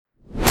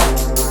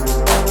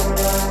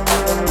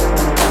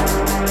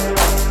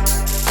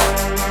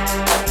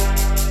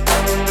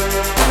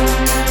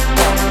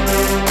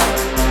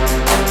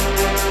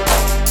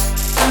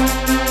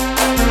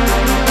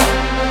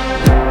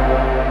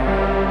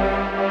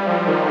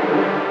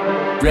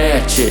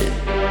Ratchet,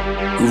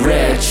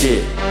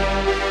 ratchet.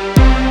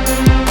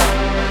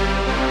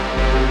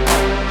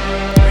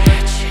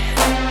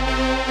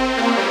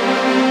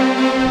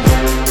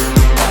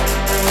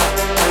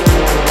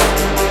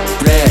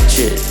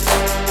 Ratchet,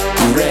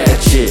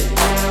 ratchet.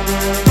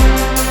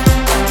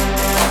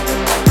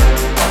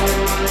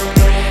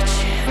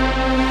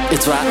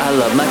 It's why I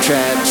love my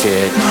trap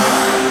chick.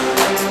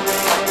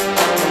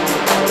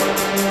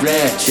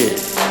 Ratchet,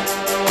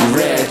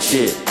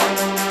 ratchet.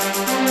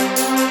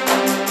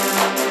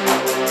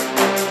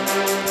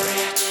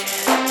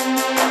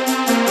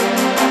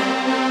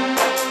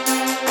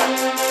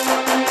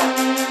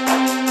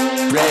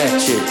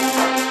 Ratchet,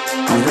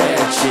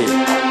 ratchet.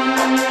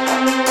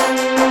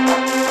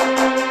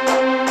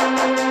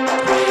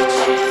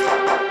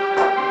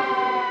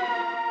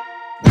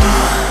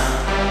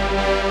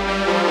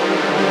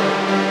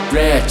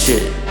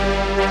 Ratchet,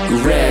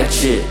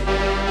 ratchet.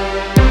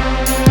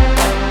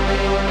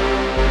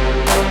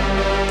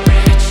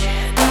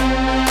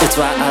 It's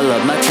why I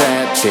love my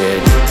trap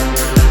chick.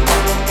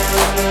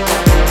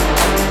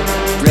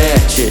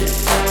 Ratchet,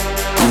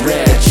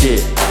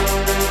 ratchet.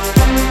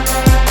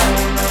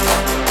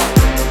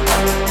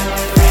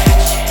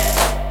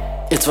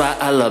 It's why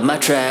I love my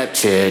trap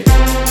chick.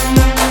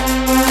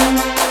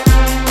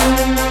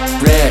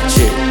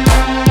 Ratchet,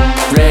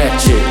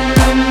 ratchet.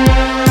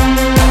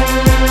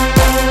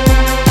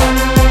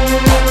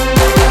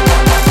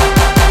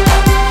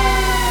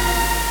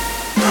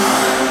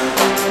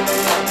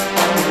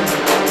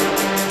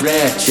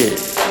 Ratchet,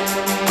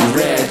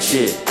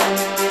 ratchet.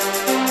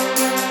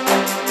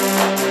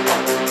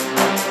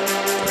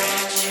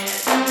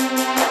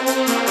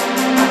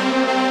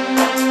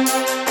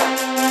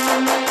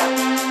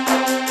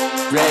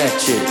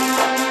 Ratchet,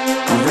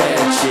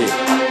 ratchet.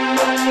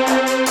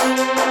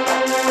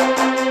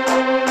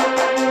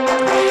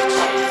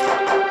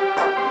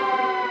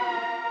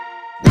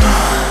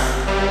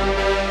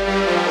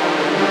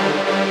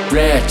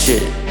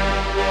 Ratchet,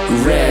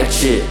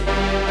 ratchet.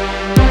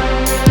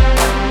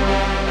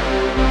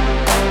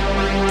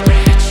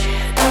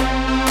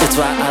 It's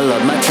why I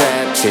love my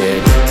trap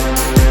chick.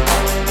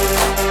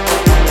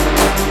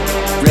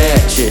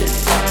 Ratchet,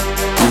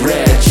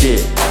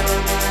 ratchet.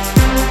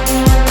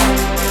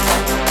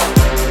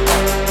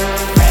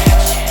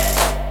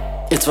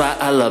 It's why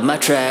I love my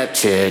trap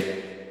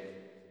chick.